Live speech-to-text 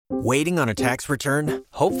Waiting on a tax return?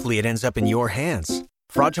 Hopefully it ends up in your hands.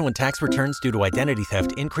 Fraudulent tax returns due to identity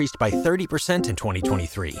theft increased by 30% in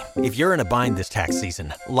 2023. If you're in a bind this tax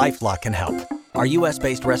season, LifeLock can help. Our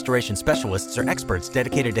U.S.-based restoration specialists are experts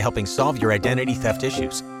dedicated to helping solve your identity theft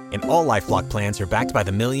issues. And all LifeLock plans are backed by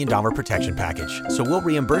the $1 Million Protection Package. So we'll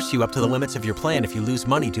reimburse you up to the limits of your plan if you lose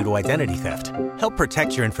money due to identity theft. Help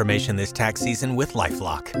protect your information this tax season with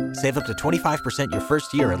LifeLock. Save up to 25% your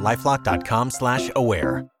first year at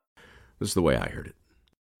LifeLock.com/aware. This is the way I heard it.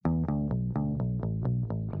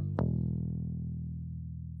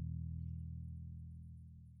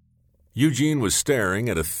 Eugene was staring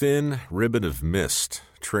at a thin ribbon of mist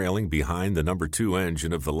trailing behind the number 2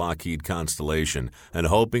 engine of the Lockheed Constellation, and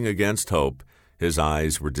hoping against hope his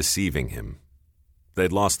eyes were deceiving him.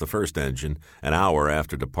 They'd lost the first engine an hour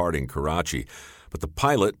after departing Karachi, but the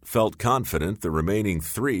pilot felt confident the remaining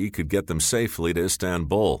 3 could get them safely to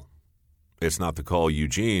Istanbul. It's not the call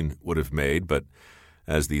Eugene would have made, but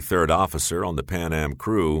as the third officer on the Pan Am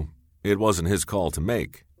crew, it wasn't his call to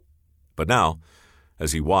make. But now,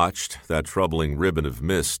 as he watched that troubling ribbon of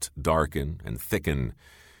mist darken and thicken,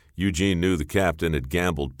 Eugene knew the captain had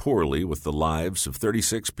gambled poorly with the lives of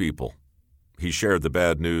 36 people. He shared the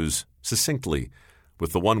bad news succinctly,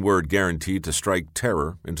 with the one word guaranteed to strike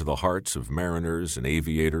terror into the hearts of mariners and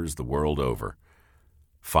aviators the world over: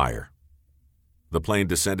 fire. The plane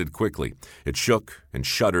descended quickly. It shook and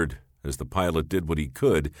shuddered as the pilot did what he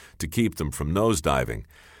could to keep them from nosediving.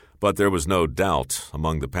 But there was no doubt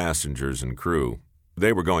among the passengers and crew.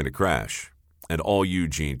 They were going to crash, and all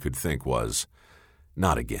Eugene could think was,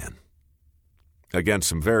 not again. Against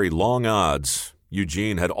some very long odds,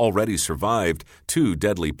 Eugene had already survived 2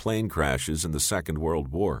 deadly plane crashes in the Second World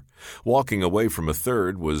War. Walking away from a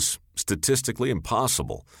third was statistically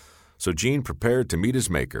impossible, so Gene prepared to meet his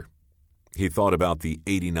maker. He thought about the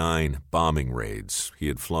 89 bombing raids he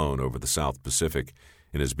had flown over the South Pacific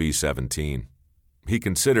in his B-17. He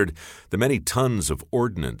considered the many tons of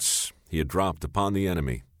ordnance he had dropped upon the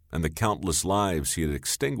enemy and the countless lives he had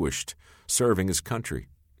extinguished serving his country.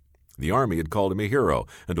 The Army had called him a hero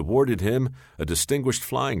and awarded him a Distinguished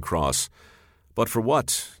Flying Cross. But for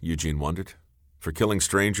what, Eugene wondered? For killing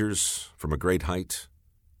strangers from a great height?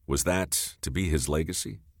 Was that to be his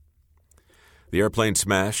legacy? The airplane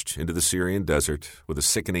smashed into the Syrian desert with a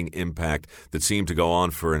sickening impact that seemed to go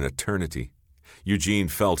on for an eternity. Eugene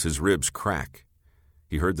felt his ribs crack.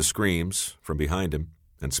 He heard the screams from behind him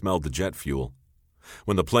and smelled the jet fuel.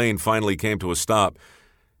 When the plane finally came to a stop,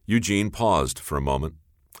 Eugene paused for a moment,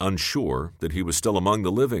 unsure that he was still among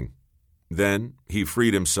the living. Then he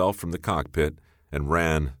freed himself from the cockpit and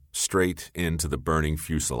ran straight into the burning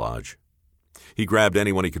fuselage. He grabbed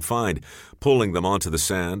anyone he could find, pulling them onto the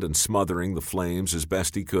sand and smothering the flames as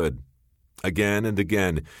best he could. Again and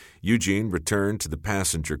again, Eugene returned to the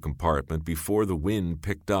passenger compartment before the wind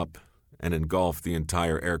picked up and engulfed the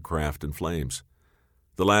entire aircraft in flames.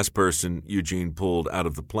 The last person Eugene pulled out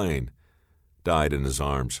of the plane died in his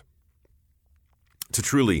arms. To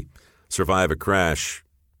truly survive a crash,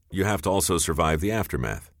 you have to also survive the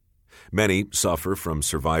aftermath. Many suffer from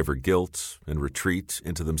survivor guilt and retreat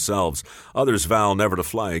into themselves. Others vow never to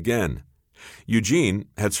fly again. Eugene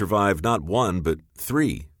had survived not 1 but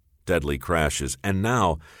 3 deadly crashes, and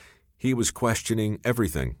now he was questioning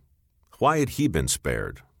everything. Why had he been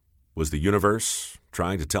spared? Was the universe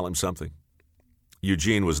trying to tell him something?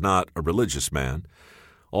 Eugene was not a religious man.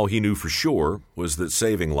 All he knew for sure was that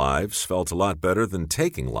saving lives felt a lot better than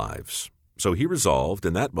taking lives. So he resolved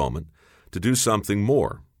in that moment to do something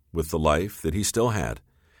more with the life that he still had.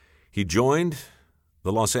 He joined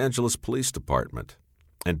the Los Angeles Police Department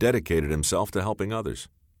and dedicated himself to helping others.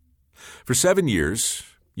 For 7 years,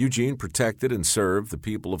 Eugene protected and served the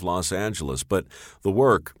people of Los Angeles, but the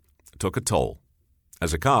work took a toll.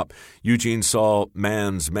 As a cop, Eugene saw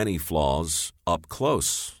man's many flaws up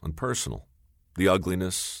close and personal. The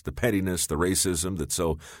ugliness, the pettiness, the racism that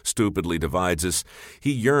so stupidly divides us.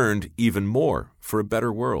 He yearned even more for a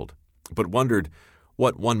better world, but wondered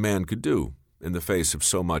what one man could do in the face of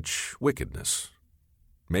so much wickedness.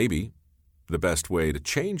 Maybe the best way to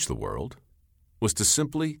change the world was to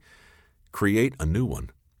simply create a new one.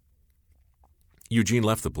 Eugene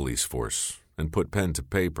left the police force and put pen to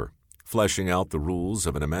paper, fleshing out the rules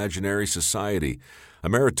of an imaginary society, a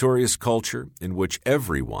meritorious culture in which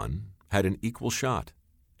everyone had an equal shot,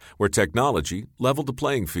 where technology leveled the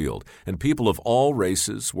playing field and people of all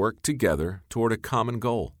races worked together toward a common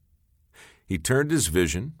goal. He turned his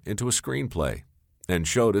vision into a screenplay and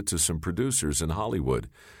showed it to some producers in Hollywood,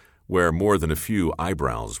 where more than a few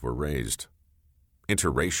eyebrows were raised.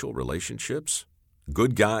 Interracial relationships?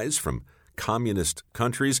 Good guys from communist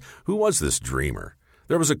countries? Who was this dreamer?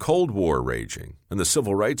 There was a Cold War raging, and the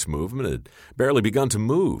civil rights movement had barely begun to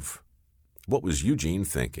move. What was Eugene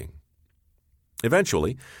thinking?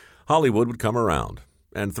 Eventually, Hollywood would come around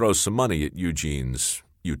and throw some money at Eugene's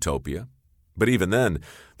utopia. But even then,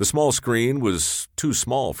 the small screen was too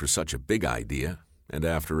small for such a big idea, and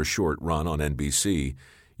after a short run on NBC,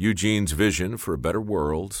 Eugene's vision for a better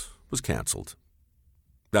world was canceled.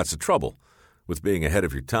 That's the trouble with being ahead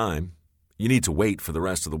of your time. You need to wait for the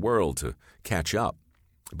rest of the world to catch up.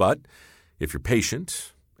 But if you're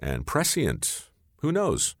patient and prescient, who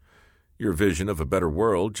knows? Your vision of a better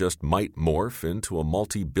world just might morph into a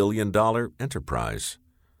multi-billion-dollar enterprise.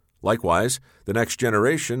 Likewise, the next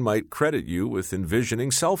generation might credit you with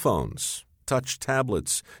envisioning cell phones, touch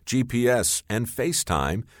tablets, GPS, and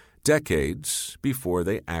FaceTime decades before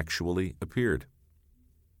they actually appeared.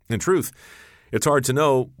 In truth, it's hard to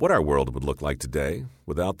know what our world would look like today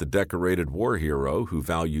without the decorated war hero who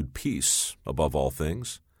valued peace above all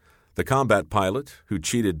things, the combat pilot who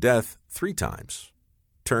cheated death 3 times,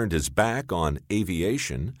 turned his back on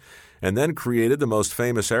aviation, and then created the most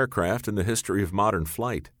famous aircraft in the history of modern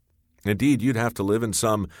flight. Indeed, you'd have to live in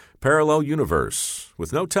some parallel universe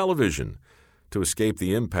with no television to escape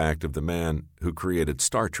the impact of the man who created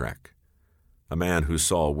Star Trek, a man who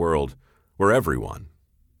saw a world where everyone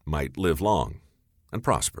might live long and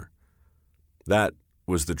prosper. That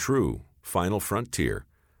was the true final frontier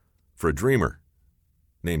for a dreamer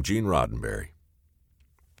named Gene Roddenberry.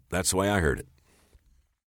 That's the way I heard it.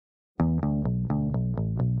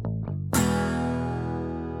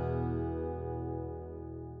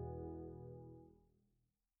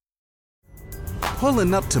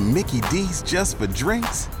 Pulling up to Mickey D's just for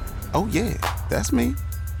drinks? Oh yeah, that's me.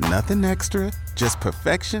 Nothing extra, just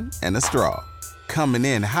perfection and a straw. Coming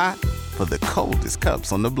in hot for the coldest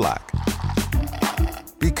cups on the block.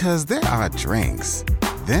 Because there are drinks.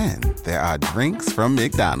 Then there are drinks from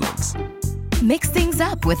McDonald's. Mix things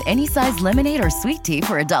up with any size lemonade or sweet tea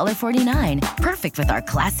for $1.49. Perfect with our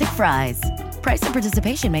classic fries. Price and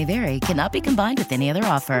participation may vary. Cannot be combined with any other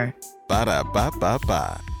offer.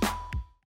 Ba-da-ba-ba-ba.